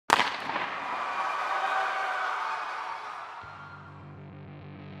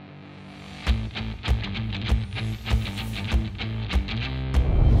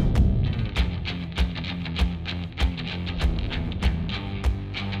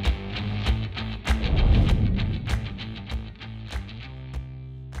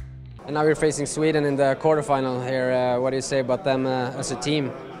And now you're facing Sweden in the quarterfinal here. What do you say about them as a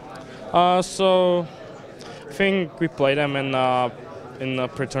team? So I think we played them in a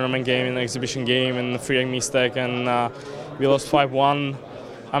pre-tournament game, in an exhibition game, in the free mistake, and we lost 5-1.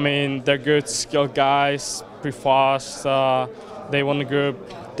 I mean, they're good, skilled guys, pretty fast. They won the group.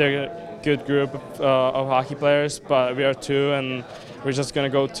 They're a good group of hockey players, but we are too, and we're just gonna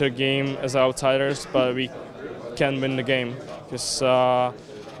go to the game as outsiders, but we can win the game because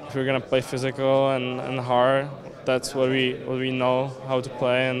if we're gonna play physical and hard, that's what we know how to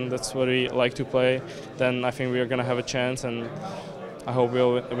play, and that's what we like to play. Then I think we are gonna have a chance, and I hope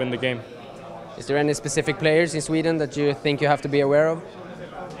we'll win the game. Is there any specific players in Sweden that you think you have to be aware of?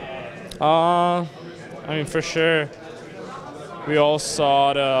 I mean, for sure. We all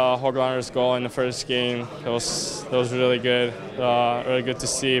saw the HockeyNews goal in the first game. That was really good to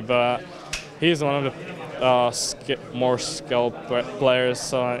see. But he's one of the more skilled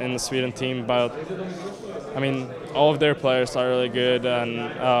players in the Sweden team. But I mean, all of their players are really good,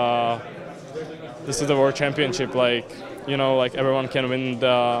 and this is the World Championship. Like everyone can win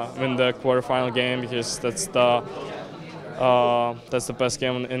the quarterfinal game because that's the best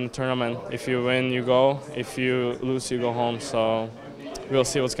game in the tournament. If you win, you go. If you lose, you go home. So we'll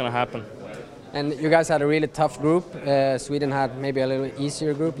see what's going to happen. And you guys had a really tough group. Sweden had maybe a little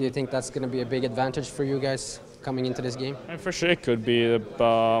easier group. Do you think that's going to be a big advantage for you guys coming into this game? And for sure, it could be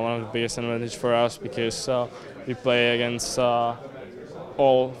one of the biggest advantages for us because we play against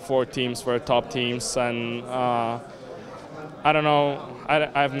all 4 teams, were top teams, and I don't know.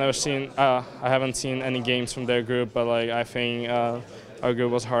 I've never seen. I haven't seen any games from their group, but I think our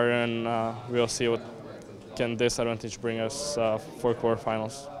group was harder, and we'll see what can this advantage bring us for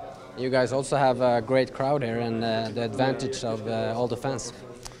quarterfinals. You guys also have a great crowd here, and the advantage of all the fans.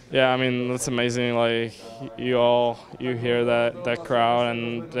 Yeah, I mean that's amazing. Like you hear that crowd,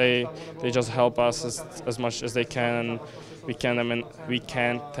 and they just help us as much as they can, and we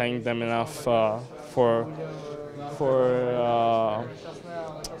can't thank them enough for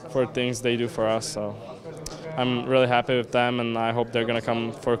things they do for us. So I'm really happy with them, and I hope they're going to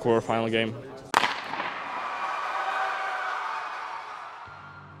come for a quarterfinal game.